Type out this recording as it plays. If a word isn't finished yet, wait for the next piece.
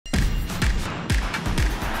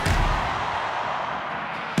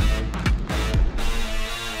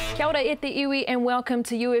ora e te iwi and welcome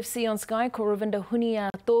to UFC on Sky. Ko Ravinda Hunia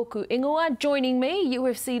tōku ingoa. Joining me,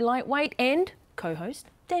 UFC lightweight and co-host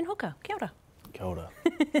Dan Hooker. Kia ora. Kia ora.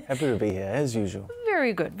 Happy to be here, as usual.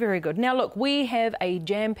 Very good, very good. Now look, we have a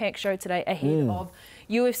jam-packed show today ahead of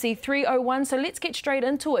UFC 301, so let's get straight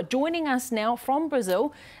into it. Joining us now from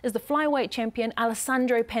Brazil is the flyweight champion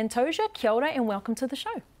Alexandre Pantoja. Kia ora and welcome to the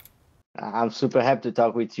show. I'm super happy to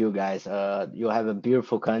talk with you guys. You have a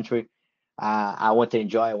beautiful country. I want to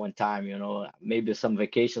enjoy one time, you know, maybe some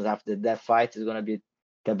vacations after that fight is going to be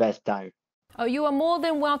the best time. Oh, you are more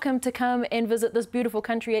than welcome to come and visit this beautiful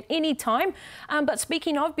country at any time. But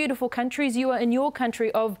speaking of beautiful countries, you are in your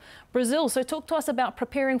country of Brazil. So talk to us about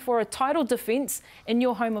preparing for a title defense in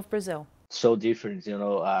your home of Brazil. So different, you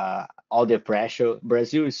know, all the pressure.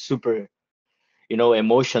 Brazil is super, you know,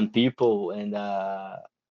 emotion people and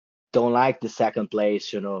don't like the second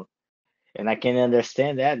place, you know. And I can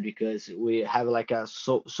understand that because we have like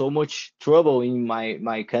so much trouble in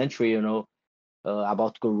my country, you know,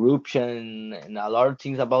 about corruption and a lot of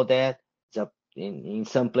things about that. In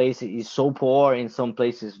some places it's so poor, in some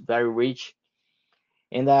places very rich,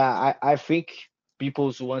 and I think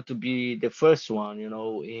people want to be the first one, you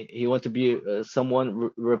know. He want to be someone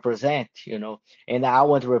represent, you know, and I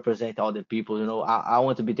want to represent all the people, you know. I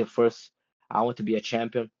want to be the first. I want to be a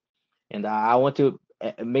champion, and I want to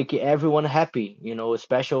make everyone happy, you know,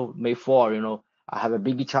 especially May 4, you know. I have a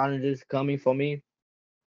big challenges coming for me,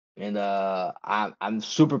 and I'm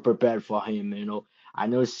super prepared for him, you know. I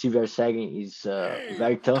know Steve Erceg is a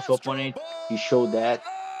very tough opponent. He showed that,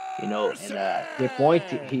 you know, and the point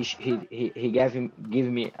he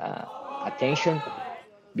give me attention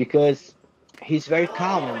because he's very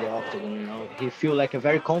calm in the octagon, you know. He feel like a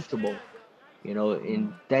very comfortable, you know,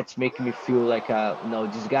 and that's making me feel like you know,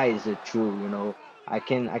 this guy is a true, you know. I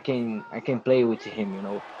can play with him, you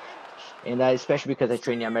know, and especially because I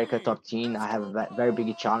train the America top team, I have very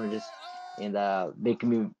big challenges, and make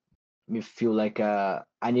me feel like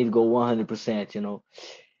I need to go 100%, you know,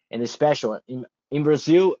 and especially in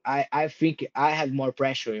Brazil, I think I have more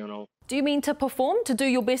pressure, you know. Do you mean to perform, to do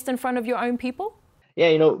your best in front of your own people? Yeah,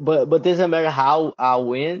 you know, but doesn't matter how I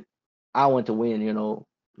win, I want to win, you know.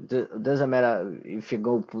 Doesn't matter if you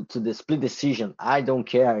go to the split decision. I don't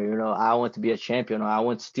care, you know. I want to be a champion. I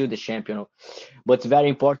want to steal the champion. You know? But it's very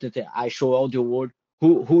important that I show all the world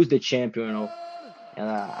who's the champion, you know. And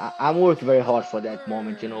I'm working very hard for that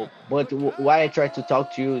moment, you know. But why I try to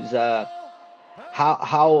talk to you is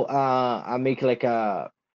how I make like a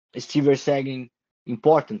Steve Erceg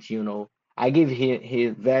important, you know. I give he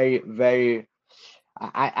very.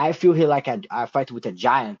 I feel he like I fight with a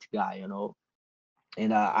giant guy, you know.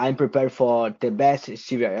 And I'm prepared for the best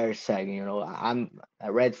Steve Erceg, you know. I'm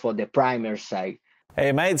ready for the prime Erceg.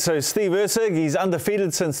 Hey mate, so Steve Erceg, he's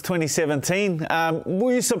undefeated since 2017.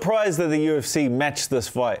 Were you surprised that the UFC matched this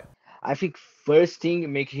fight? I think first thing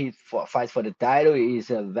make him fight for the title is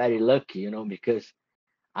very lucky, you know, because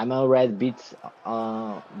I'm already beat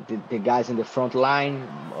the guys in the front line,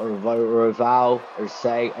 Rival,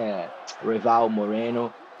 Erceg, Rival,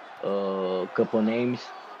 Moreno, couple names.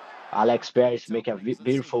 Alex Perez make a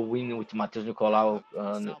beautiful win with Matheus Nicolau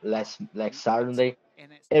last Saturday.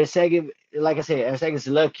 Erceg, like I say, Erceg is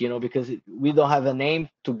lucky, you know, because we don't have a name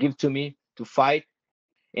to give to me to fight,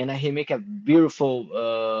 and he make a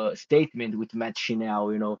beautiful statement with Matt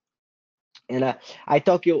Chinel, you know. And I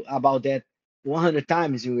talk you about that 100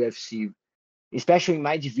 times in UFC, especially in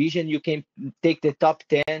my division. You can take the top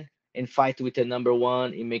 10 and fight with the number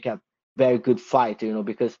one and make a very good fight, you know,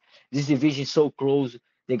 because this division is so close.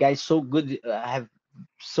 The guys so good, have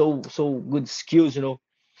so good skills, you know.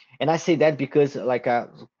 And I say that because like a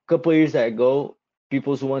couple years ago,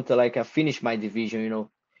 people want to like finish my division, you know.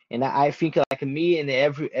 And I think like me and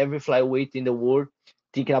every flyweight in the world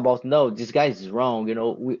thinking about, no, this guy is wrong, you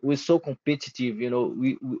know. We're so competitive, you know.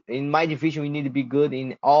 We in my division we need to be good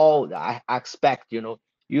in all aspect, you know.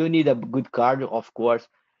 You need a good cardio, of course.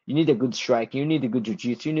 You need a good strike. You need a good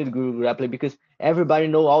jiu-jitsu. You need a good grappling because everybody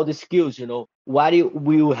know all the skills, you know. What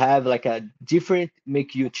will have like a different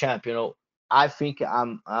make you champ, you know. I think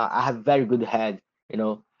I have very good head, you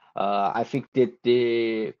know. I think that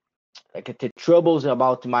the troubles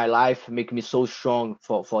about my life make me so strong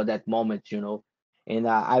for that moment, you know. And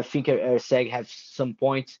I think Erceg has some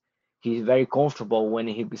points. He's very comfortable when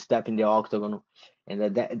he step in the octagon,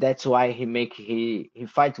 and that's why he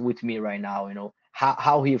fight with me right now, you know.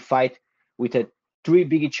 How he fight with a three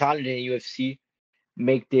big challenge in UFC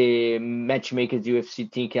make the matchmakers UFC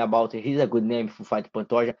thinking about it. He's a good name for fight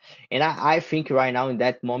Pantoja, and I think right now in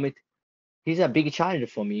that moment he's a big challenger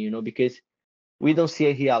for me, you know, because we don't see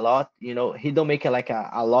it here a lot, you know. He don't make a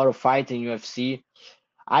lot of fight in UFC.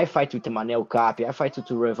 I fight with Manel Capi, I fight with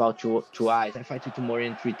Rival twice, I fight with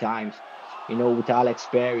Moreno 3 times, with Alex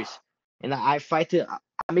Paris. And I fight,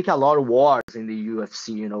 I make a lot of wars in the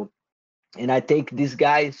UFC. And I take this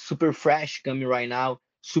guy super fresh coming right now,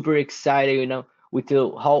 super excited, with the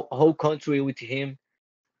whole country with him.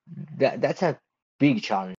 That's a big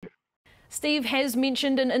challenge. Steve has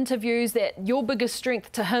mentioned in interviews that your biggest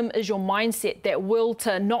strength to him is your mindset, that will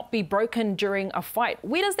to not be broken during a fight.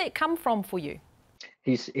 Where does that come from for you?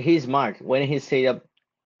 He's smart. When he say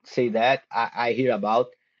that, I hear about.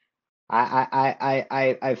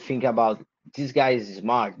 I think about this guy is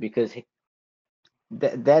smart because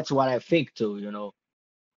that's what I think too.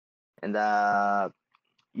 And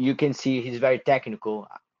you can see he's very technical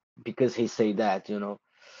because he say that.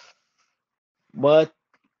 But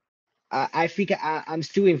I think I'm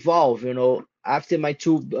still involved. After my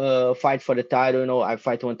 2 fight for the title, I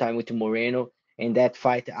fight one time with Moreno, and that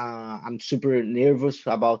fight, I'm super nervous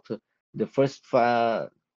about the first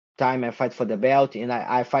time I fight for the belt, and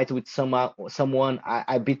I fight with someone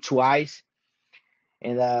I beat twice,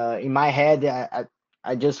 and in my head,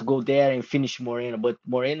 I just go there and finish Moreno, but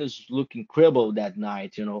Moreno's looking incredible that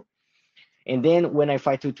night. And then when I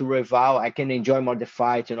fight with Rival, I can enjoy more the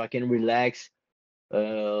fight, I can relax.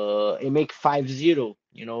 It make 5-0.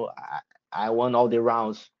 I won all the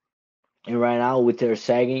rounds, and right now with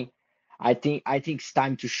Erceg, I think it's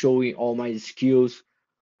time to show all my skills.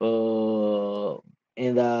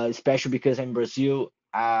 And especially because I'm Brazil,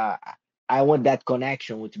 I want that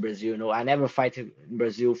connection with Brazil. I never fight in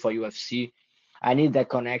Brazil for UFC. I need that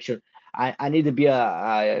connection. I need to be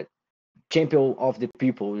a champion of the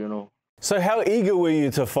people. So how eager were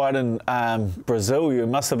you to fight in Brazil? You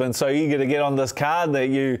must have been so eager to get on this card that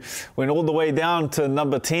you went all the way down to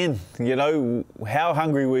number 10. How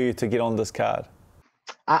hungry were you to get on this card?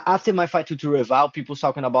 After my fight with Rival, people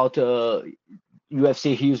talking about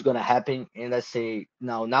UFC here is going to happen. And I say,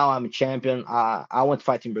 no, now I'm a champion. I want to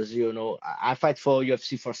fight in Brazil. I fight for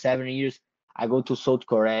UFC for 7 years. I go to South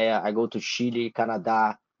Korea. I go to Chile,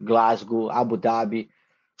 Canada, Glasgow, Abu Dhabi.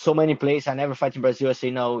 So many places. I never fight in Brazil. I say,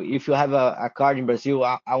 no, if you have a card in Brazil,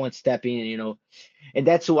 I want to step in. And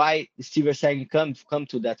that's why Steve Erceg come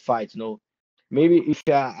to that fight. Maybe if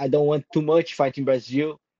I don't want too much fight in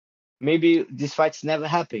Brazil, maybe this fights never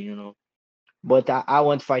happen. But I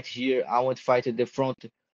want to fight here. I want to fight at the front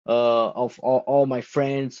of all my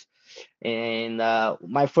friends. And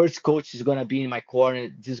my first coach is going to be in my corner.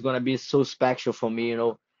 This is going to be so special for me,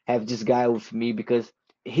 have this guy with me because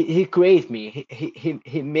he created me.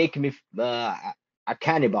 He make me a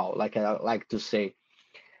cannibal, like I like to say,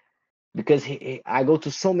 because I go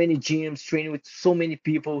to so many gyms, training with so many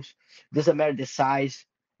people. Doesn't matter the size.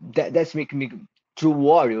 That's making me true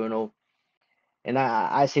warrior. And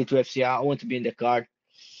I say to UFC, I want to be in the card.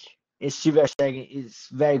 And Steve Erceg is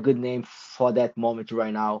very good name for that moment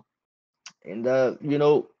right now. And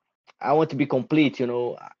I want to be complete.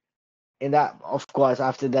 And that, of course,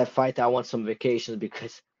 after that fight, I want some vacations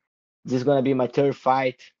because this is gonna be my 3rd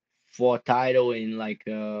fight for a title in like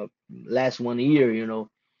last 1 year.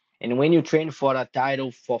 And when you train for a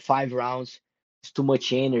title for 5 rounds, it's too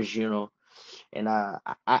much energy. And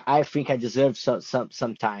I think I deserve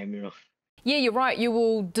some time. Yeah, you're right. You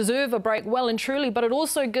will deserve a break well and truly, but it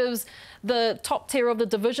also gives the top tier of the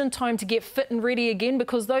division time to get fit and ready again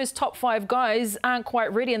because those top 5 guys aren't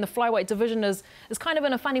quite ready and the flyweight division is kind of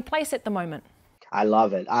in a funny place at the moment. I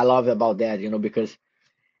love it. I love about that, because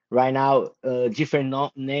right now, different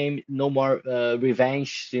name, no more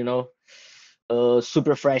revenge,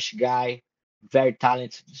 super fresh guy, very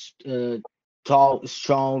talented, tall,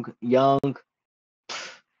 strong, young.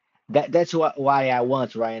 That's why I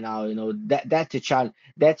want right now. That's a challenge.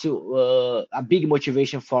 That's a big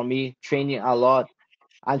motivation for me. Training a lot.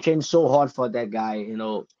 I'm training so hard for that guy.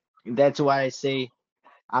 That's why I say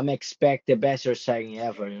I'm expect the best Erceg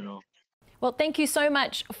ever. Well, thank you so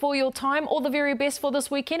much for your time. All the very best for this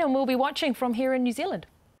weekend, and we'll be watching from here in New Zealand.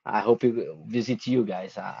 I hope you visit you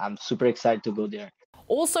guys. I'm super excited to go there.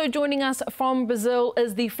 Also joining us from Brazil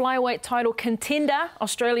is the flyweight title contender,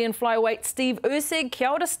 Australian flyweight Steve Erceg. Kia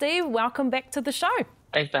ora, Steve. Welcome back to the show.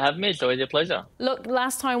 Thanks for having me. It's always a pleasure. Look,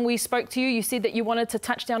 last time we spoke to you, you said that you wanted to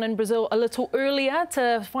touch down in Brazil a little earlier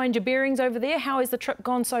to find your bearings over there. How has the trip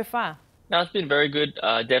gone so far? No, it's been very good.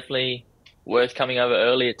 Definitely worth coming over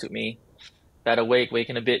early. It took me about a week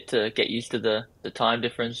and a bit to get used to the time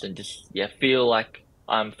difference and just feel like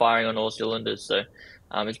I'm firing on all cylinders. So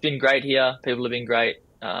it's been great here. People have been great.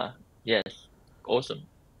 Yes, awesome.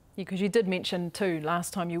 Yeah, because you did mention too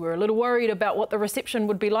last time you were a little worried about what the reception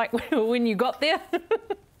would be like when you got there.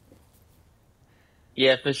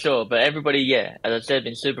 Yeah, for sure. But everybody, as I said,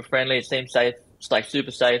 been super friendly. It seems safe it's like super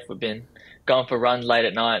safe. We've been going for runs late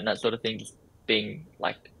at night and that sort of thing, just being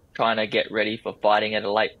like trying to get ready for fighting at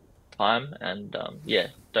a late time, and yeah,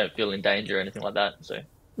 don't feel in danger or anything like that. So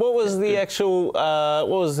what was the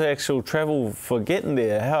actual travel for getting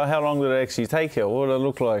there? How long did it actually take you? What did it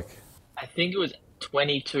look like? I think it was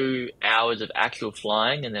 22 hours of actual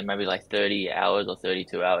flying, and then maybe like 30 hours or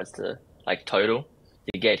 32 hours to like total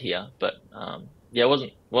to get here. But yeah,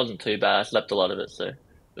 it wasn't too bad. I slept a lot of it, so it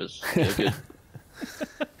was good.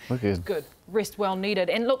 Good. Rest well needed.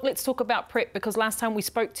 And look, let's talk about prep, because last time we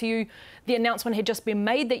spoke to you, the announcement had just been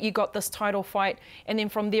made that you got this title fight, and then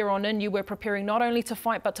from there on in, you were preparing not only to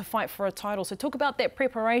fight, but to fight for a title. So talk about that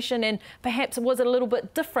preparation, and perhaps was it a little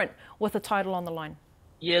bit different with a title on the line?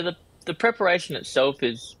 Yeah, the preparation itself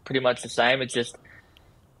is pretty much the same. It's just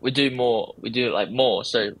we do more.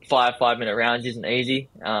 So 5-minute rounds isn't easy.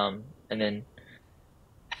 And then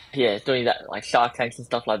yeah, doing that like shark tanks and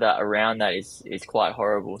stuff like that around that is quite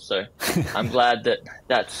horrible. So I'm glad that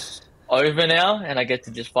that's over now, and I get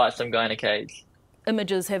to just fight some guy in a cage.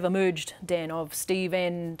 Images have emerged, Dan, of Steve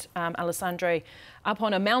and Alexandre up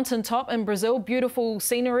on a mountaintop in Brazil. Beautiful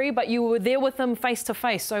scenery, but you were there with them face to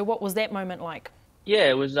face. So what was that moment like? Yeah,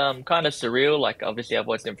 it was kind of surreal. Like, obviously I've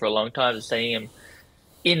watched him for a long time, just seeing him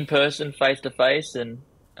in person, face to face, and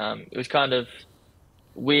it was kind of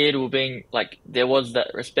weird. Being like, there was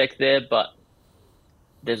that respect there, but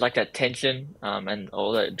there's like that tension and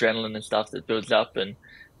all that adrenaline and stuff that builds up, and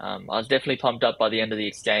I was definitely pumped up by the end of the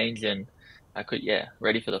exchange, and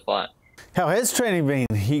ready for the fight. How has training been?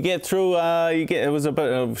 You get through, it was a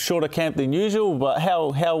bit of shorter camp than usual, but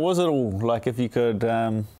how was it all? Like, if you could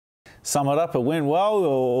sum it up, it went well,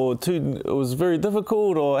 or it was very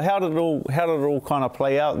difficult, or how did it all kind of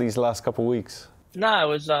play out these last couple of weeks?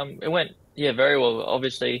 No, it went very well.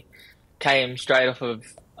 Obviously, came straight off of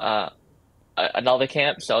another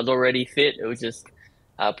camp, so I was already fit. It was just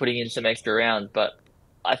putting in some extra rounds. But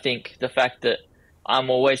I think the fact that I'm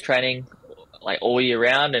always training like all year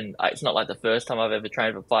round, and it's not like the first time I've ever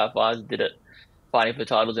trained for 5 fights. I did it fighting for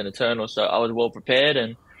titles in Eternal, so I was well prepared,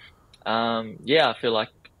 and I feel like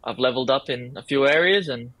I've leveled up in a few areas,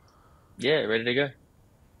 and ready to go.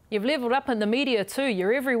 You've leveled up in the media too.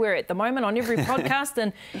 You're everywhere at the moment, on every podcast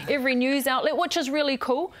and every news outlet, which is really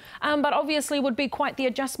cool. But obviously would be quite the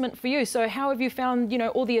adjustment for you. So how have you found,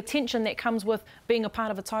 all the attention that comes with being a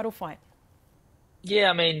part of a title fight? Yeah,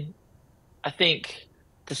 I mean, I think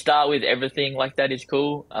to start with, everything like that is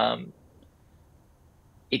cool.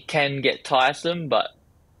 It can get tiresome, but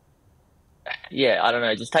I don't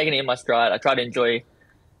know, just taking it in my stride. I try to enjoy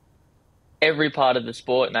every part of the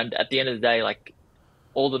sport, and at the end of the day, like,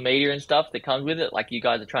 all the media and stuff that comes with it, like, you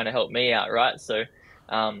guys are trying to help me out, right? So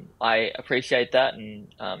I appreciate that, and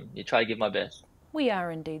you try to give my best. We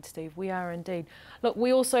are indeed, Steve. We are indeed. Look,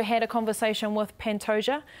 we also had a conversation with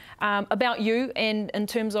Pantoja about you, and in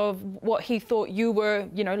terms of what he thought you were,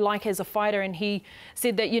 like as a fighter. And he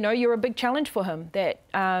said that, you're a big challenge for him, that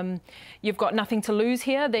you've got nothing to lose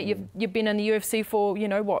here, that you've been in the UFC for,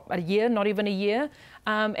 a year, not even a year,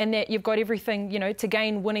 and that you've got everything, to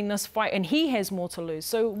gain winning this fight, and he has more to lose.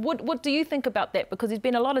 So what do you think about that? Because there's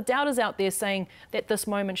been a lot of doubters out there saying that this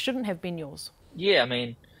moment shouldn't have been yours. Yeah, I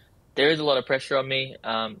mean, there is a lot of pressure on me.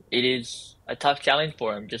 It is a tough challenge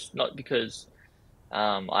for him, just not because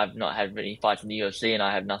I've not had any fights in the UFC and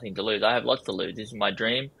I have nothing to lose. I have lots to lose. This is my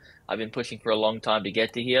dream. I've been pushing for a long time to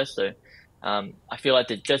get to here. So I feel like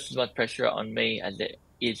there's just as much pressure on me as there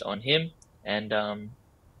is on him. And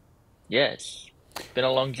it's been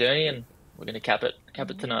a long journey, and we're going to cap it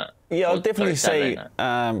tonight. Yeah, I'll definitely say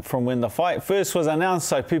from when the fight first was announced,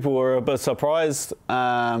 so people were a bit surprised.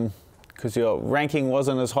 Because your ranking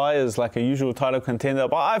wasn't as high as like a usual title contender.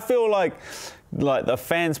 But I feel like the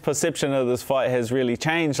fans' perception of this fight has really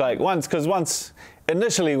changed. Like once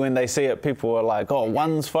initially when they see it, people were like, oh,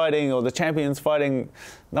 one's fighting or the champion's fighting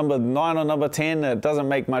number 9 or number 10. It doesn't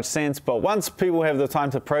make much sense. But once people have the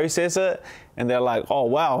time to process it, and they're like, oh,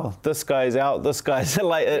 wow, this guy's out, this guy's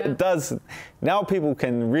like, it does. Now people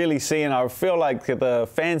can really see, and I feel like the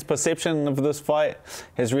fans' perception of this fight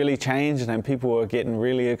has really changed, and people are getting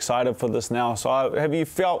really excited for this now. So have you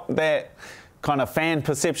felt that kind of fan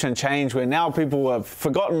perception change, where now people have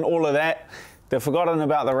forgotten all of that, they've forgotten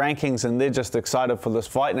about the rankings, and they're just excited for this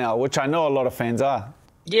fight now, which I know a lot of fans are?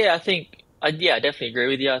 Yeah, I definitely agree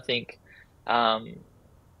with you. I think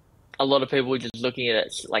a lot of people are just looking at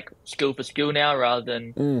it like skill for skill now, rather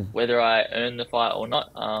than whether I earn the fight or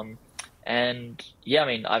not. And I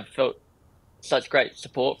mean, I've felt such great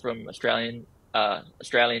support from Australians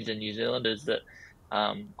and New Zealanders that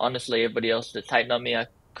honestly, everybody else that's hating on me, I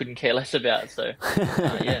couldn't care less about. So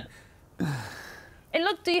And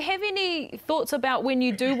look, do you have any thoughts about when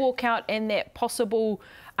you do walk out and that possible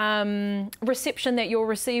reception that you'll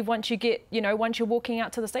receive once you get, once you're walking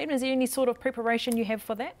out to the stadium? Is there any sort of preparation you have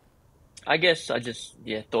for that? I guess I just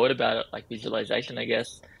thought about it, like visualization, I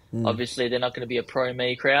guess. Obviously, they're not going to be a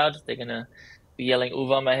pro-me crowd. They're going to be yelling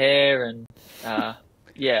 "Uva my hair," and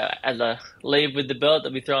as I leave with the belt,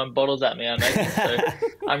 they'll be throwing bottles at me, I imagine. So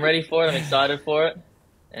I'm ready for it. I'm excited for it,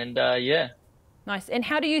 and Nice. And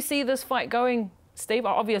how do you see this fight going, Steve?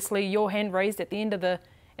 Obviously, your hand raised at the end of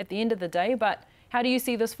the day, but how do you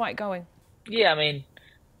see this fight going? Yeah, I mean,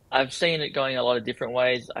 I've seen it going a lot of different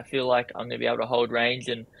ways. I feel like I'm going to be able to hold range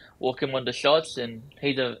and walk him onto shots, and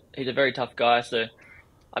he's a very tough guy, so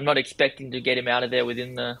I'm not expecting to get him out of there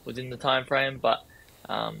within the time frame, but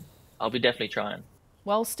I'll be definitely trying.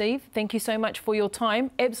 Well, Steve, thank you so much for your time.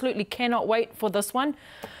 Absolutely cannot wait for this one.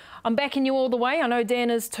 I'm backing you all the way. I know Dan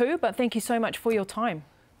is too, but thank you so much for your time.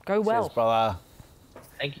 Go well. Cheers, brother.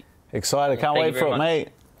 Thank you. Excited. Can't wait for it, mate.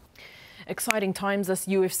 Exciting times, this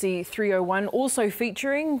UFC 301, also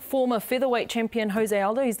featuring former featherweight champion Jose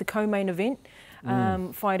Aldo. He's the co-main event,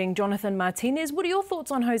 fighting Jonathan Martinez. What are your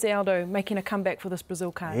thoughts on Jose Aldo making a comeback for this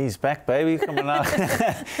Brazil card? He's back, baby, coming up.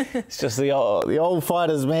 It's just the old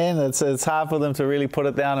fighters, man. It's hard for them to really put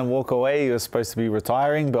it down and walk away. He was supposed to be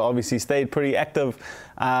retiring, but obviously stayed pretty active,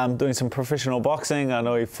 doing some professional boxing. I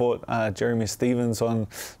know he fought Jeremy Stevens on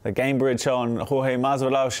the Gamebridge show, on Jorge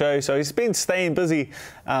Masvidal's show. So he's been staying busy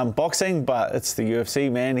boxing, but it's the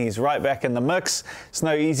UFC, man. He's right back in the mix. It's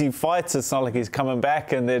no easy fights. It's not like he's coming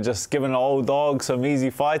back and they're just giving an old dog some easy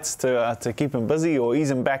fights to keep him busy or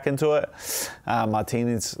ease him back into it.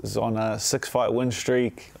 Martinez is on a 6-fight win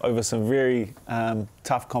streak over some very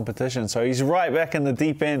tough competition. So he's right back in the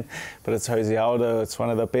deep end, but it's Jose Aldo. It's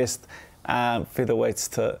one of the best featherweights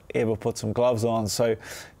to ever put some gloves on. So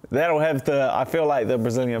that'll have I feel like the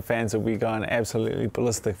Brazilian fans will be going absolutely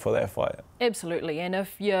ballistic for that fight. Absolutely. And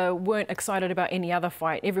if you weren't excited about any other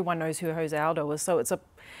fight, everyone knows who Jose Aldo is. So it's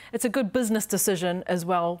a good business decision as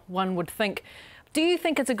well, one would think. Do you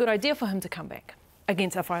think it's a good idea for him to come back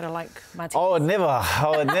against a fighter like Martinez? I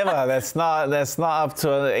would never. That's not up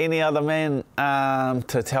to any other man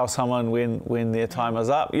to tell someone when their time is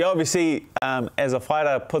up. You obviously, as a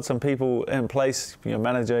fighter, put some people in place, your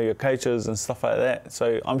manager, your coaches and stuff like that.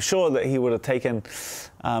 So I'm sure that he would have taken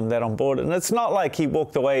that on board. And it's not like he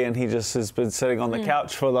walked away and he just has been sitting on the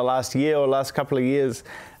couch for the last year or last couple of years.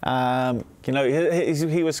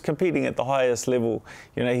 He was competing at the highest level.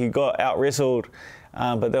 He got out-wrestled.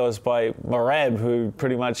 But that was by Merab, who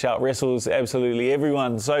pretty much out-wrestles absolutely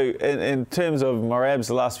everyone. So in terms of Merab's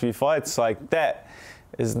last few fights, like that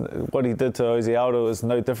is what he did to Jose Aldo is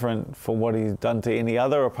no different from what he's done to any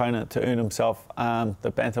other opponent to earn himself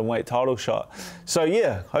the bantamweight title shot. So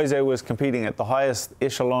yeah, Jose was competing at the highest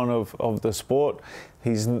echelon of the sport.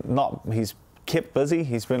 He's kept busy.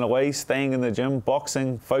 He's been away, staying in the gym,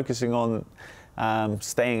 boxing, focusing on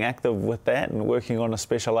staying active with that and working on a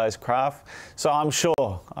specialised craft. So I'm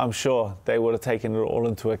sure they would have taken it all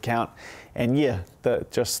into account. And yeah,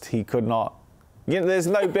 he could not. There's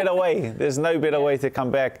no better way. There's no better way to come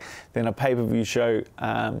back than a pay-per-view show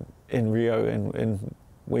in Rio, in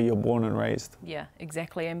where you're born and raised. Yeah,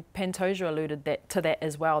 exactly. And Pantoja alluded to that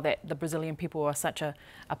as well, that the Brazilian people are such a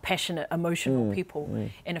passionate, emotional people.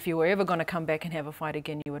 And if you were ever going to come back and have a fight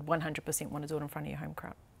again, you would 100% want to do it in front of your home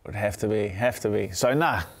crowd. Would have to be. So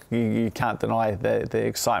nah, you can't deny the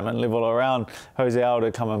excitement level around Jose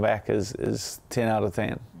Aldo coming back is 10 out of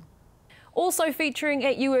 10. Also featuring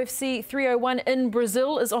at UFC 301 in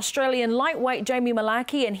Brazil is Australian lightweight Jamie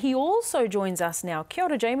Mullarkey, and he also joins us now. Kia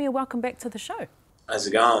ora, Jamie, and welcome back to the show. How's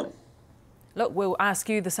it going? Look, we'll ask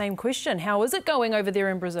you the same question. How is it going over there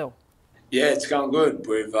in Brazil? Yeah, it's going good.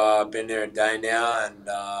 We've been there a day now, and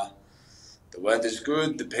the weather's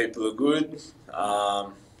good, the people are good,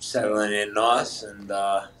 settling in nice, and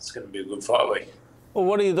it's going to be a good fight week. Well,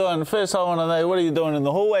 what are you doing? First, I want to know, what are you doing in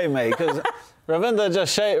the hallway, mate? Because Rav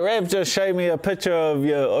just showed me a picture of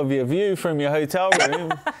your view from your hotel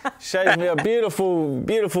room. Shows me a beautiful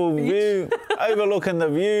view, overlooking the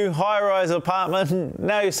view, high-rise apartment.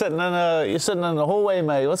 Now you're sitting in the hallway,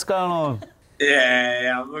 mate. What's going on?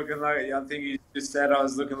 Yeah, I'm looking like, I think you just said I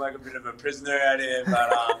was looking like a bit of a prisoner out here,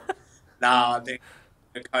 but no, I think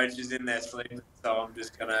the coach is in there sleeping, so I'm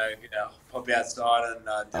just gonna pop outside and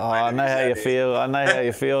do I know how you feel. I know how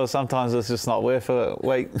you feel. Sometimes it's just not worth it.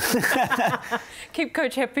 Wait. Keep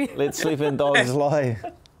coach happy. Let sleeping dogs lie.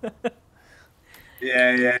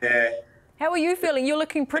 Yeah. How are you feeling? You're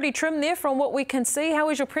looking pretty trim there from what we can see. How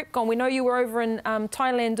is your prep gone? We know you were over in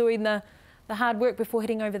Thailand doing the hard work before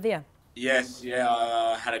heading over there. Yes,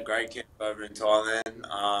 I had a great camp over in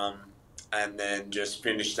Thailand. and then just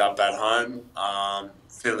finished up at home.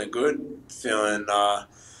 Feeling good, feeling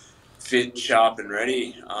fit, sharp, and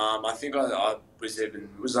ready. I think I was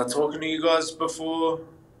I talking to you guys before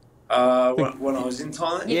when I was in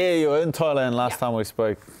Thailand? Yeah, you were in Thailand last time we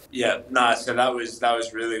spoke. Yeah, no, so that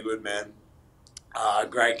was really good, man.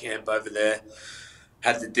 Great camp over there.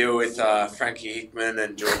 Had to deal with Frankie Hickman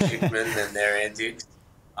and George Hickman and their antics.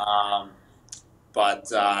 I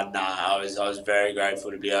was very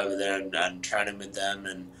grateful to be over there and training with them,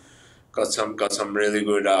 and got some really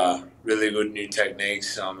good new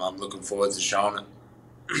techniques. I'm looking forward to showing it.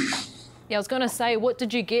 Yeah, I was going to say, what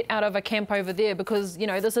did you get out of a camp over there? Because, you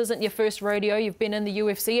know, this isn't your first rodeo. You've been in the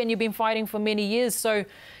UFC and you've been fighting for many years. So,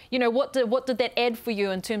 you know, what did that add for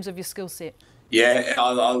you in terms of your skill set? Yeah,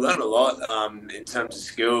 I learned a lot in terms of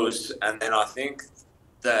skills. And then I think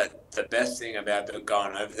that the best thing about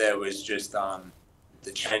going over there was just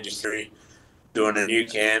the change of scenery, doing a new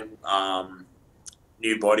camp,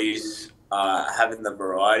 new bodies, having the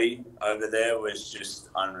variety over there was just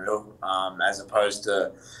unreal, as opposed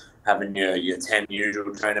to having your 10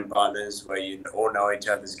 usual training partners where you all know each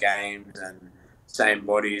other's games and same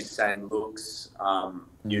bodies, same looks.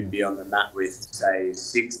 You'd be on the mat with, say,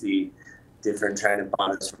 60 different training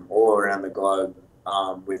partners from all around the globe,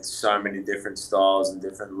 with so many different styles and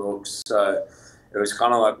different looks. So it was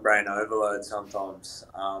kind of like brain overload sometimes,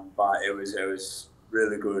 but it was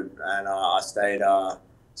really good, and I stayed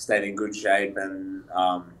in good shape, and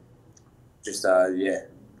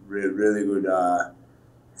really good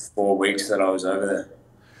 4 weeks that I was over there.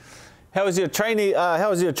 How was your training? How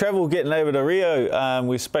was your travel getting over to Rio?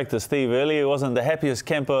 We spoke to Steve earlier. He wasn't the happiest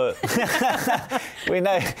camper. we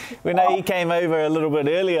know he came over a little bit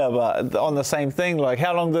earlier, but on the same thing. Like,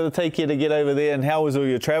 how long did it take you to get over there, and how was all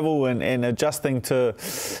your travel and adjusting to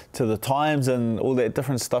the times and all that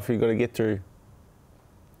different stuff you got to get through?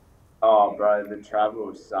 Oh, bro, the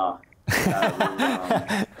travel sucked.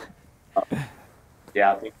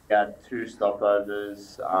 Yeah, I think we had 2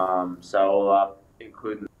 stopovers. So all up,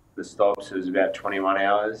 including the stops, it was about 21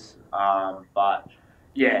 hours. But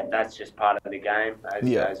yeah, that's just part of the game, as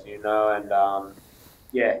you know. And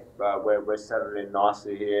we're settled in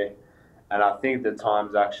nicely here. And I think the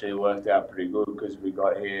times actually worked out pretty good because we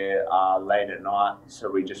got here late at night, so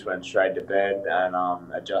we just went straight to bed and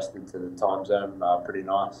adjusted to the time zone pretty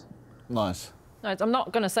nice. Nice. No, I'm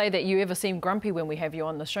not going to say that you ever seem grumpy when we have you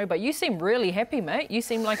on the show, but you seem really happy, mate. You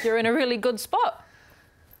seem like you're in a really good spot.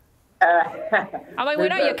 I mean, we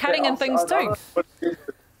know you're cutting in things too.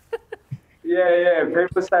 Yeah.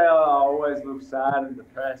 People say I always look sad and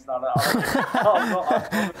depressed.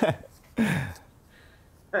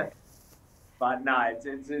 But no,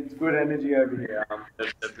 it's good energy over here.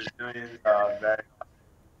 The Brazilians are very.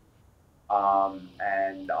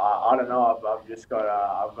 And I don't know. I've just got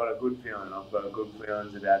a good feeling. I've got good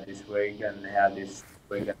feelings about this week and how this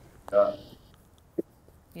weekend goes.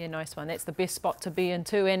 Yeah, nice one. That's the best spot to be in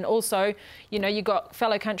too. And also, you know, you got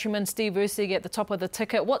fellow countryman Steve Erceg at the top of the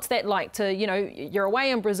ticket. What's that like to, you know, you're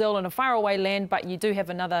away in Brazil in a faraway land, but you do have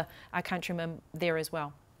another countryman there as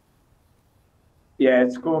well? Yeah,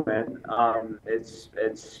 it's cool, man. It's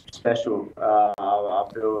special. I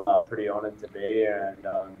feel pretty honoured to be here, and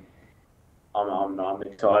I'm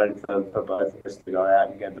excited for both of us to go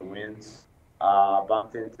out and get the wins.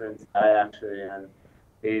 Bumped into him today, actually, and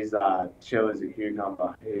he's chill as a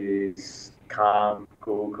cucumber. He's calm,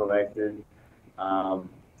 cool, collected,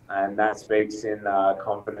 and that speaks in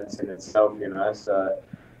confidence in itself, you know. So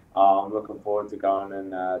I'm looking forward to going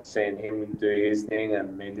and seeing him do his thing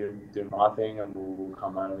and me do my thing, and we'll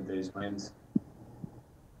come home with these wins.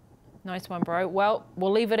 Nice one, bro. Well,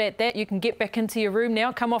 we'll leave it at that. You can get back into your room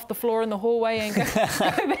now, come off the floor in the hallway and go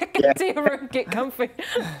back into your room, get comfy.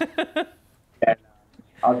 Yeah,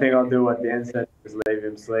 I think I'll do what Dan said, just leave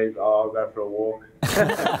him sleep. I'll go for a walk.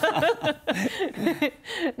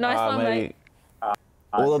 Nice one, mate.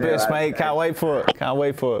 All the best, mate. Can't wait for it. Can't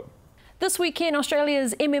wait for it. This weekend,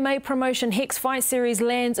 Australia's MMA promotion Hex Fight Series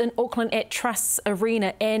lands in Auckland at Trust's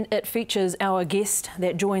Arena, and it features our guest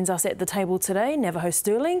that joins us at the table today, Navajo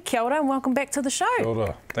Stirling. Kia ora and welcome back to the show. Kia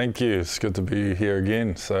ora. Thank you. It's good to be here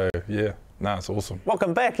again. So, yeah, no, it's awesome.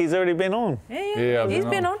 Welcome back. He's already been on. Yeah, he's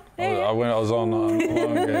been on. Yeah. I was on.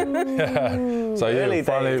 So, yeah,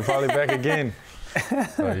 finally back again.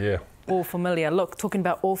 So, yeah. All familiar. Look, talking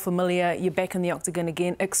about all familiar, you're back in the octagon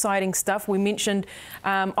again. Exciting stuff. We mentioned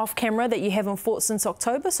off camera that you haven't fought since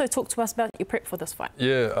October, so talk to us about your prep for this fight.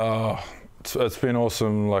 Yeah, it's been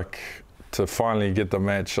awesome. Like, to finally get the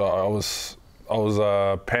match. I was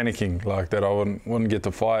panicking like that I wouldn't get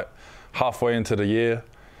to fight halfway into the year.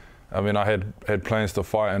 I mean, I had plans to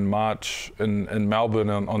fight in March in Melbourne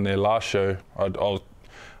on their last show.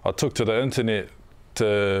 I took to the internet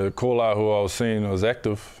to call out who I was seeing was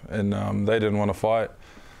active, and they didn't want to fight.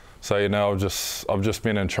 So, you know, I've just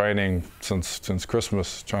been in training since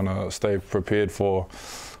Christmas, trying to stay prepared for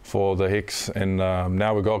the Hex, and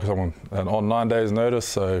now we got someone on 9 days' notice.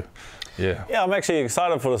 So, yeah. Yeah, I'm actually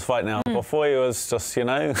excited for this fight now. Before it was just, you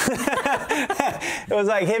know, it was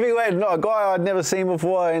like heavyweight, not a guy I'd never seen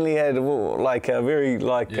before. I only had like a very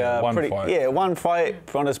one fight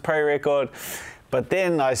on his pro record. But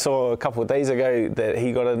then I saw a couple of days ago that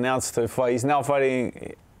he got announced to fight. He's now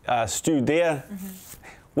fighting Stu Deer.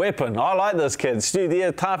 Weapon. I like this kid. Stu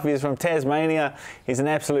Deer, tough. He's from Tasmania. He's an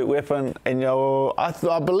absolute weapon. And you know,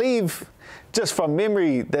 I believe, just from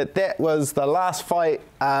memory, that was the last fight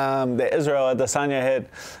that Israel Adesanya had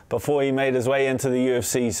before he made his way into the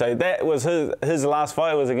UFC. So that was his last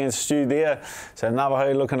fight was against Stu Deer. So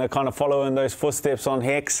Navajo looking to kind of follow in those footsteps on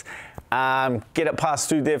Hex. Get it past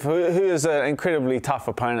Stu Deer, who is an incredibly tough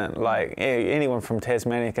opponent. Like anyone from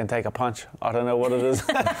Tasmania can take a punch. I don't know what it is.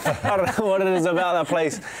 I don't know what it is about that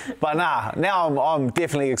place. But now I'm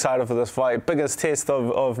definitely excited for this fight. Biggest test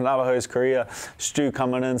of Navajo's career. Stu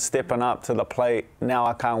coming in, stepping up to the plate. Now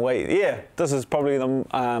I can't wait. Yeah, this is probably the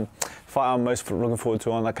fight I'm most looking forward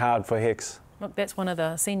to on the card for Hex. Look, that's one of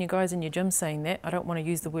the senior guys in your gym saying that. I don't want to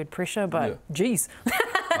use the word pressure, but geez.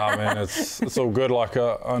 I mean, it's all good. Like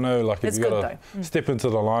I know, like if you got to step into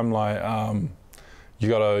the limelight, you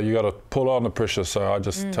gotta pull on the pressure. So I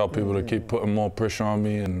just tell people to keep putting more pressure on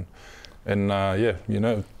me, and yeah, you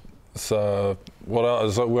know, so what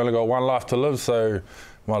else? We only got one life to live, so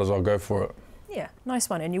might as well go for it. Yeah, nice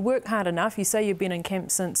one. And you work hard enough. You say you've been in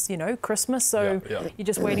camp since, you know, Christmas, so you're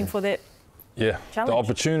just waiting for that. Yeah, challenge. The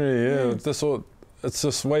opportunity. It's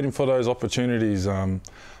just waiting for those opportunities.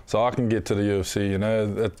 So I can get to the UFC, you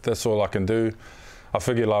know, that's all I can do. I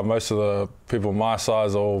figure like most of the people my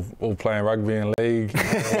size are all playing rugby in league,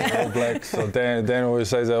 all Blacks. So Dan always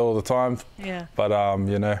says that all the time. Yeah. But,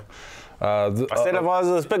 you know. I said if I was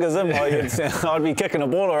as big as him, I'd be kicking a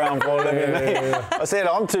ball around for a living. I said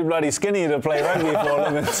I'm too bloody skinny to play rugby for a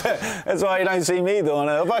living. So that's why you don't see me doing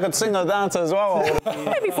it. If I could sing or dance as well.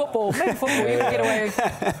 Maybe football. You can get away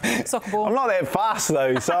with soccer ball. I'm not that fast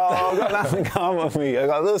though, so I've got nothing going with me. I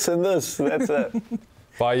got this and this. That's it.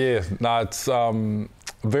 But yeah, it's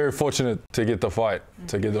very fortunate to get the fight.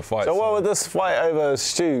 So what would this fight over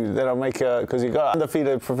Stu that'll make because you got an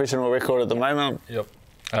undefeated professional record at the moment? Yep.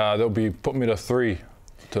 They'll be put me to 3.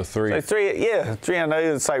 So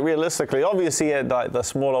 3-0. It's like realistically, obviously at like the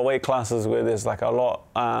smaller weight classes where there's like a lot,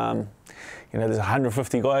 you know, there's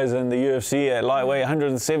 150 guys in the UFC at lightweight,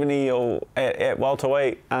 170 or at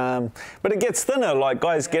welterweight. But it gets thinner. Like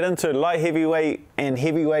guys get into light heavyweight and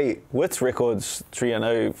heavyweight with records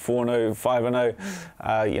 3-0, 4-0,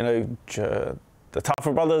 5-0. You know. The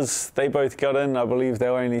Tougher brothers, they both got in. I believe they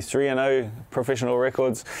were only 3-0 professional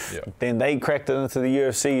records. Then they cracked it into the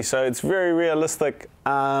UFC. So it's very realistic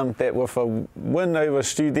that with a win over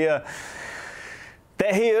Stu Deer,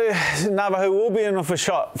 that Navajo will be in with a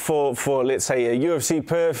shot for let's say a UFC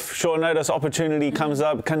Perth short notice opportunity comes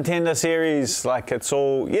up, contender series. Like it's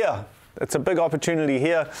all it's a big opportunity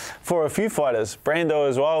here for a few fighters. Brando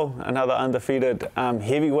as well, another undefeated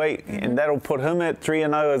heavyweight, and that'll put him at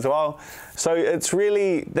 3-0 as well. So it's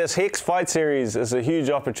really, this Hex fight series is a huge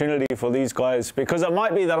opportunity for these guys because it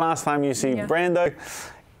might be the last time you see Brando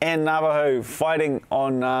and Navajo fighting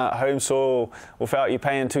on home soil without you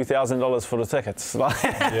paying $2,000 for the tickets.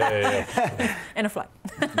 And a flight.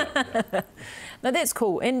 No, that's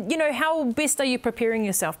cool. And, you know, how best are you preparing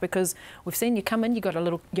yourself? Because we've seen you come in, you've got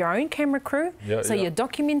your own camera crew, so you're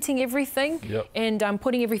documenting everything and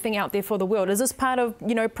putting everything out there for the world. Is this part of,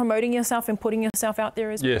 you know, promoting yourself and putting yourself out there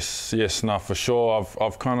as well? Yes, no, for sure.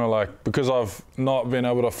 I've kind of like, because I've not been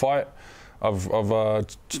able to fight,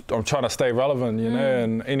 I'm trying to stay relevant, you know,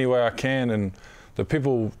 in any way I can. And the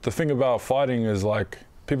thing about fighting is like,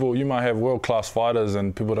 you might have world-class fighters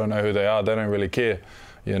and people don't know who they are, they don't really care.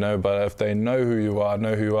 You know, but if they know who you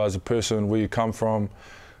are as a person, where you come from,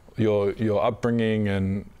 your upbringing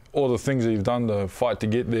and all the things that you've done to fight to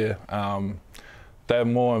get there, they're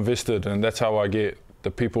more invested, and that's how I get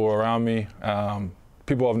the people around me.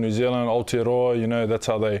 People of New Zealand, Aotearoa, you know, that's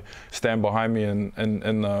how they stand behind me in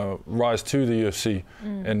the rise to the UFC.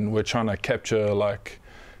 And we're trying to capture like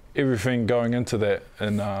everything going into that,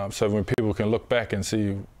 and so when people can look back and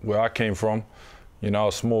see where I came from, you know,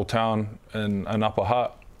 a small town in Upper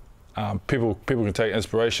Hutt, people can take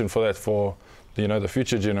inspiration for that for, you know, the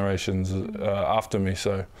future generations after me.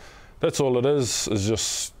 So that's all it is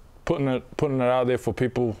just putting it out there for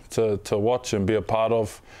people to watch and be a part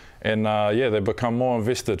of, yeah, they become more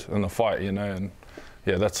invested in the fight, you know, and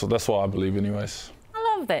yeah, that's what I believe anyways.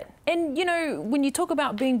 I love that. And, you know, when you talk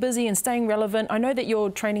about being busy and staying relevant, I know that you're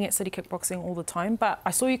training at City Kickboxing all the time, but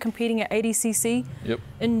I saw you competing at 80cc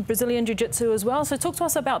in Brazilian Jiu-Jitsu as well. So talk to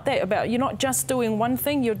us about that, about you're not just doing one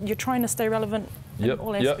thing, you're trying to stay relevant in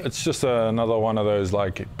all aspects. Yeah, it's just another one of those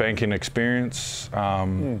like banking experience,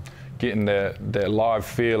 getting that live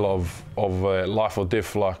feel of life or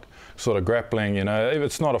death, like sort of grappling, you know.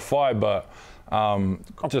 It's not a fight, but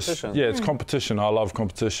competition. It's competition. I love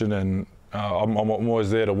competition, and I'm always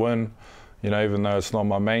there to win. You know, even though it's not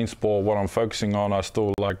my main sport, what I'm focusing on, I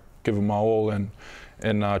still like give it my all and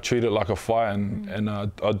treat it like a fight, and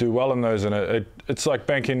I do well in those, and it's like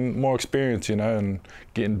banking more experience, you know,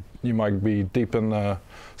 and you might be deep in the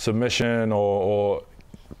submission or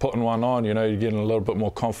putting one on, you know, you're getting a little bit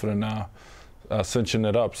more confident now, cinching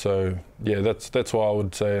it up. So yeah, that's what I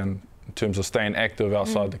would say in terms of staying active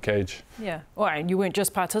outside the cage. Yeah, well, and you weren't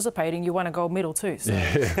just participating, you won a gold medal too, so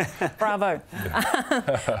bravo.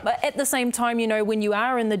 But at the same time, you know, when you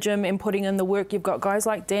are in the gym and putting in the work, you've got guys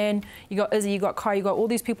like Dan, you got Izzy, you got Kai, you got all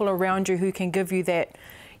these people around you who can give you that,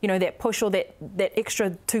 you know, that push or that extra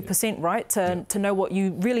 2%, right, to know what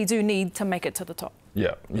you really do need to make it to the top.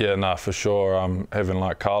 Yeah, nah, for sure. Having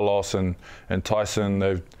like Carlos and Tyson,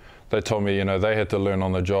 they told me, you know, they had to learn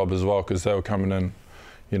on the job as well, because they were coming in,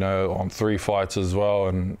 you know, on 3 fights as well,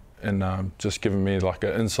 and just giving me like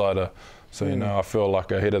an insider. So, you know, I feel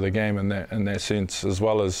like ahead of the game in that sense, as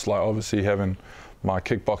well as like obviously having my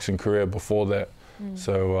kickboxing career before that.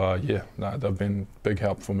 So yeah, no, they've been big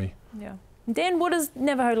help for me. Yeah. Dan, what is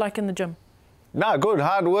Navajo like in the gym? No, good,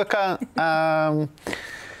 hard worker.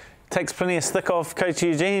 Takes plenty of stick off Coach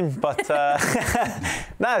Eugene, but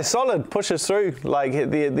no, solid, pushes through. Like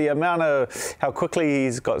the amount of how quickly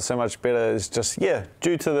he's got so much better is just, yeah,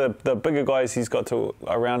 due to the bigger guys he's got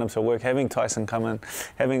around him to work, having Tyson come in,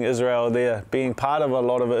 having Israel there, being part of a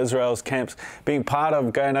lot of Israel's camps, being part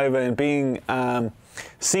of going over and being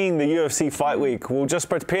seeing the UFC fight week will just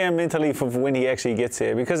prepare him mentally for when he actually gets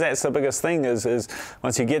there, because that's the biggest thing is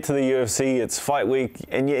once you get to the UFC, it's fight week,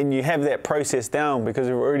 and you have that process down because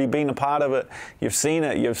you've already been a part of it, you've seen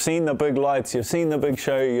it, you've seen the big lights, you've seen the big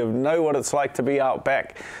show, you know what it's like to be out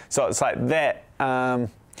back. So it's like that.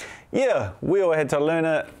 Yeah, we all had to learn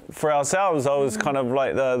it for ourselves. I was kind of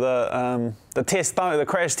like the test dummy, the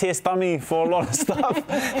crash test dummy for a lot of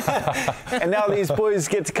stuff. And now these boys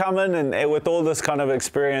get to come in and with all this kind of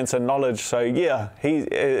experience and knowledge. So yeah, he's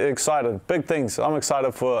excited. Big things. I'm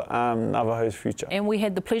excited for Navajo's future. And we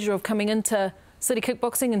had the pleasure of coming into City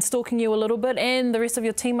Kickboxing and stalking you a little bit, and the rest of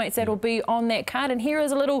your teammates that will be on that card. And here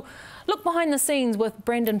is a little look behind the scenes with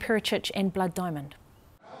Brandon Pericic and Blood Diamond.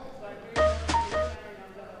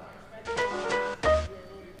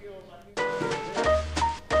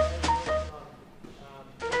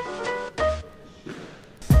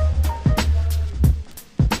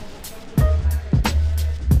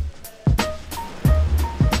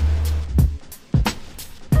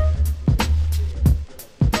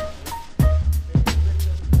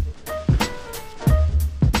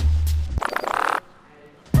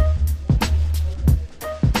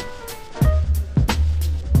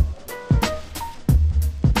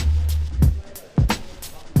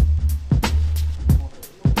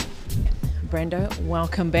 Brando,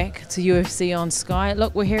 welcome back to UFC on Sky.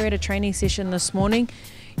 Look, we're here at a training session this morning.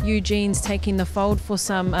 Eugene's taking the fold for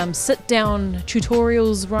some sit-down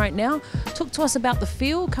tutorials right now. Talk to us about the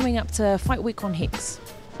feel coming up to Fight Week on Hex.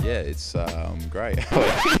 Yeah, it's great.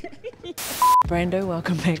 Brando,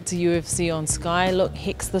 welcome back to UFC on Sky. Look,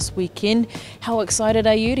 Hex this weekend. How excited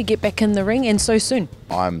are you to get back in the ring and so soon?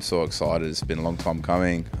 I'm so excited. It's been a long time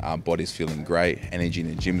coming. Body's feeling great. Energy in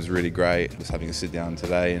the gym's really great. Just having a sit down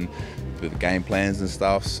today and with the game plans and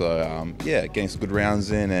stuff. So yeah, getting some good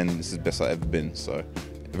rounds in, and this is the best I've ever been. So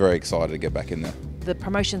very excited to get back in there. The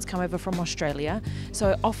promotions come over from Australia,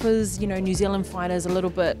 so it offers, you know, New Zealand fighters a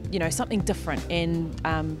little bit, you know, something different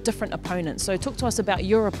and different opponents. So talk to us about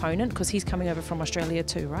your opponent, because he's coming over from Australia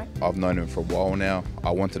too, right? I've known him for a while now.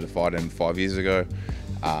 I wanted to fight him 5 years ago.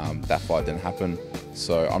 That fight didn't happen,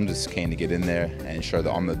 so I'm just keen to get in there and show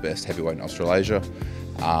that I'm the best heavyweight in Australasia.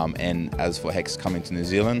 And as for Hex coming to New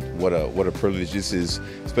Zealand, what a privilege this is,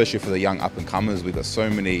 especially for the young up-and-comers. We've got so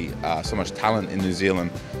much talent in New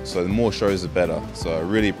Zealand, so the more shows the better. So I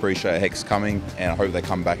really appreciate Hex coming, and I hope they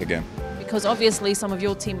come back again. Because obviously some of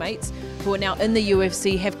your teammates who are now in the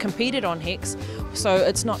UFC have competed on Hex, so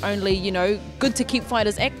it's not only, you know, good to keep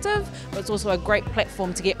fighters active, but it's also a great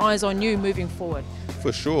platform to get eyes on you moving forward.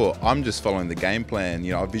 For sure. I'm just following the game plan.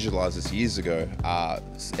 You know, I visualized this years ago.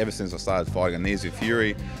 Ever since I started fighting on Knees of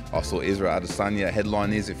Fury, I saw Israel Adesanya headline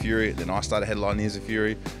Knees of Fury, then I started headlining Knees of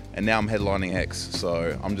Fury, and now I'm headlining Hex.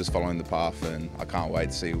 So I'm just following the path, and I can't wait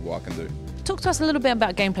to see what I can do. Talk to us a little bit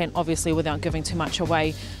about game plan, obviously, without giving too much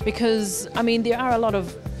away, because, I mean, there are a lot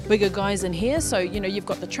of bigger guys in here, so, you know, you've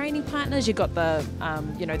got the training partners, you've got the,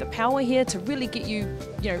 you know, the power here to really get you,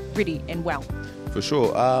 you know, ready and well. For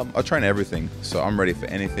sure. I train everything, so I'm ready for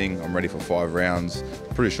anything. I'm ready for 5 rounds.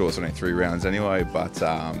 Pretty sure it's only 3 rounds anyway, but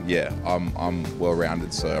yeah, I'm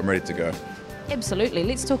well-rounded, so I'm ready to go. Absolutely.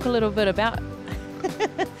 Let's talk a little bit about...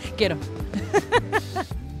 Get him.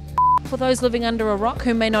 For those living under a rock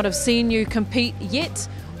who may not have seen you compete yet,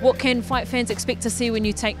 what can fight fans expect to see when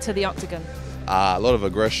you take to the octagon? A lot of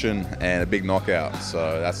aggression and a big knockout,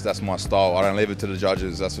 so that's my style. I don't leave it to the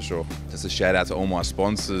judges, that's for sure. Just a shout out to all my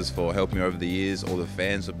sponsors for helping me over the years, all the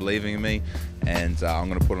fans for believing in me, and I'm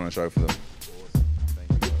going to put on a show for them.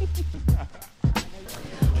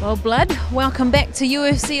 Well, Blood, welcome back to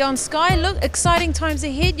UFC on Sky. Look, exciting times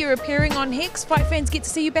ahead. You're appearing on Hex. Fight fans get to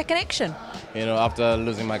see you back in action. You know, after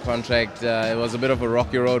losing my contract, it was a bit of a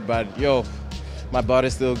rocky road, but yo, my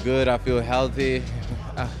body's still good. I feel healthy.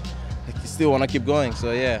 I still want to keep going,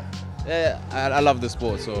 so yeah, I love the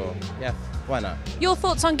sport, so yeah, why not? Your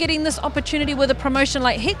thoughts on getting this opportunity with a promotion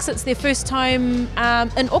like Hex? It's their first time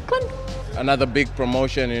in Auckland. Another big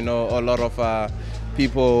promotion, you know, a lot of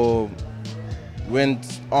people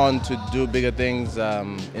went on to do bigger things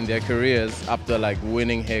in their careers after like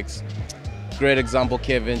winning Hex. Great example,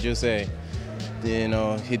 Kevin Jose. You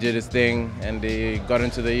know, he did his thing and he got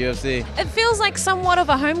into the UFC. It feels like somewhat of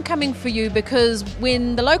a homecoming for you, because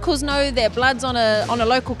when the locals know that Blood's on a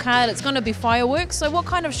local card, it's going to be fireworks. So what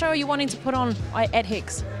kind of show are you wanting to put on at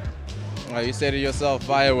Hex? You said it yourself,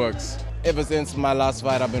 fireworks. Ever since my last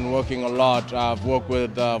fight, I've been working a lot. I've worked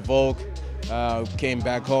with Volk, came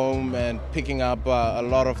back home and picking up a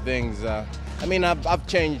lot of things. I mean, I've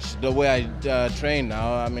changed the way I train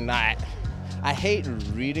now. I mean, I hate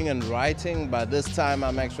reading and writing, but this time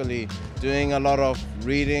I'm actually doing a lot of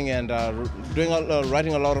reading and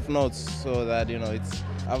writing a lot of notes, so that, you know,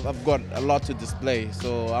 I've got a lot to display.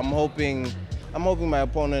 So I'm hoping my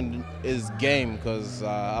opponent is game, because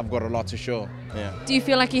I've got a lot to show. Yeah. Do you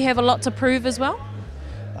feel like you have a lot to prove as well?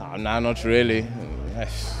 No, not really.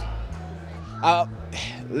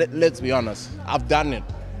 Let's be honest. I've done it.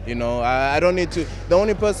 You know, I don't need to. The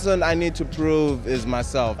only person I need to prove is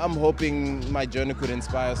myself. I'm hoping my journey could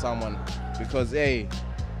inspire someone, because hey,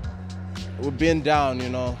 we've been down. You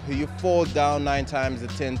know, you fall down 9 times, the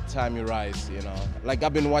 10th time you rise. You know, like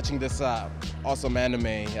I've been watching this awesome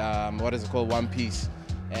anime. What is it called? One Piece,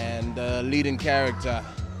 and the leading character,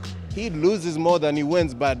 he loses more than he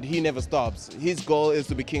wins, but he never stops. His goal is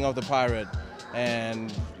to be king of the pirate,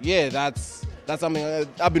 and yeah, that's something.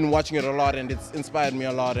 I've been watching it a lot, and it's inspired me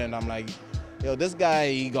a lot, and I'm like, yo, this guy,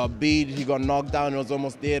 he got beat, he got knocked down, he was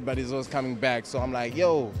almost dead, but he's always coming back. So I'm like,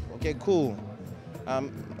 yo, okay, cool.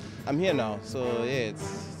 I'm here now, so yeah,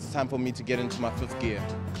 it's time for me to get into my 5th gear.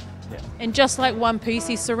 Yeah. And just like One Piece,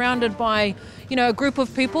 he's surrounded by, you know, a group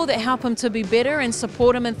of people that help him to be better and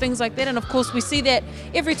support him and things like that. And of course, we see that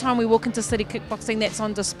every time we walk into City Kickboxing, that's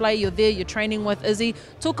on display. You're there, you're training with Izzy.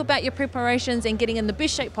 Talk about your preparations and getting in the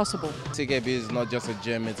best shape possible. CKB is not just a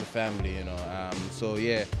gym, it's a family, you know. So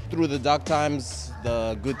yeah, through the dark times,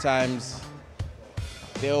 the good times,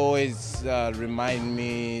 they always remind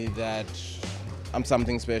me that I'm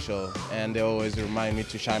something special, and they always remind me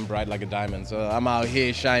to shine bright like a diamond. So I'm out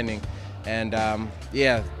here shining, and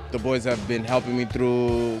yeah, the boys have been helping me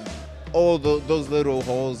through all those little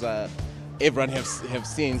holes everyone have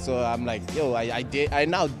seen. So I'm like, yo, I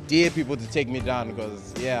now dare people to take me down,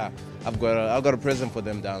 because yeah, I've got a present for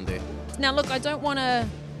them down there. Now look, I don't want to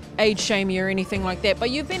age shame you or anything like that, but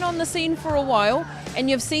you've been on the scene for a while and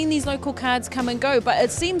you've seen these local cards come and go, but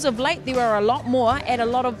it seems of late there are a lot more at a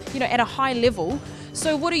lot of, you know, at a high level.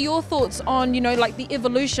 So what are your thoughts on, you know, like the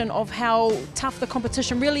evolution of how tough the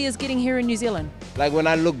competition really is getting here in New Zealand? Like when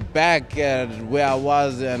I look back at where I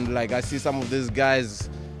was, and like I see some of these guys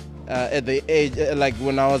at the age, like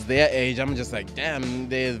when I was their age, I'm just like, damn,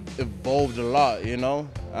 they've evolved a lot, you know.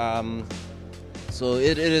 So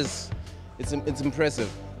it's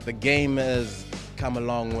impressive. The game has come a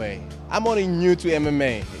long way. I'm only new to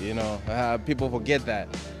MMA, you know. People forget that,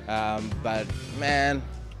 but man,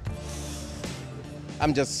 I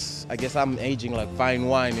guess I'm aging like fine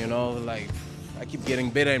wine, you know. Like I keep getting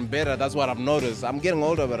better and better. That's what I've noticed. I'm getting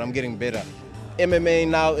older, but I'm getting better. MMA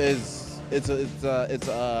now it's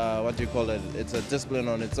what do you call it? It's a discipline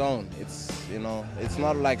on its own. It's, you know, it's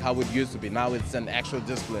not like how it used to be. Now it's an actual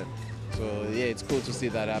discipline, So yeah, it's cool to see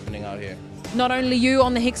that happening out here. Not only you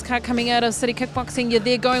on the Hex card coming out of City Kickboxing, you're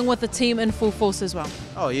there going with the team in full force as well.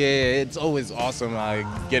 Oh yeah, it's always awesome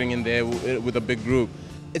getting in there with a big group.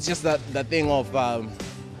 It's just that thing of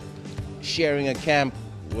sharing a camp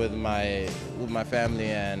with my family,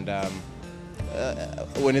 and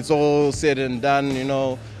when it's all said and done, you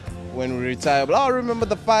know, when we retire, oh, remember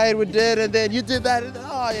the fight we did, and then you did that, and,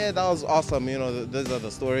 oh yeah, that was awesome. You know, those are the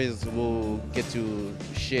stories we'll get to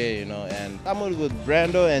share, you know. And I'm with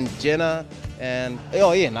Brando and Jenna, and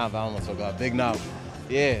oh yeah, Nav, I almost forgot, Big Nav.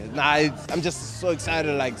 Yeah, I'm just so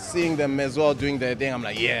excited, like seeing them as well doing their thing. I'm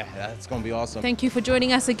like, yeah, that's gonna be awesome. Thank you for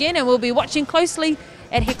joining us again, and we'll be watching closely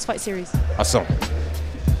at Hex Fight Series. Awesome.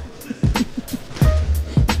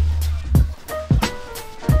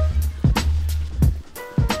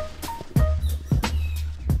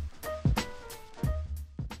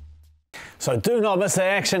 So do not miss the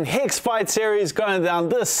action. Hex Fight Series going down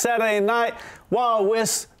this Saturday night. Wild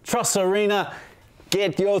West Trust Arena.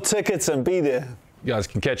 Get your tickets and be there. You guys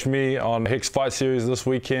can catch me on Hex Fight Series this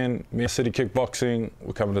weekend. Me and City Kickboxing.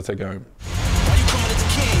 We're coming to take it home. Why you coming as a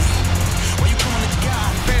king? Why you coming as a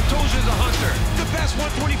god? Pantoja's a hunter. The best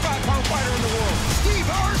 125-pound fighter in the world. Steve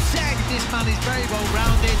Erceg. This man is very well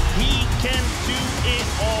rounded. He can do it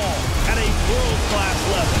all at a world-class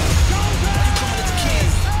level.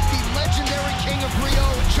 King of Rio,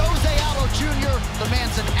 Jose Aldo Jr., the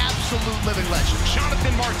man's an absolute living legend.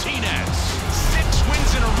 Jonathan Martinez, 6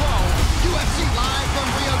 wins in a row. UFC live from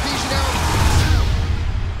Rio de Janeiro.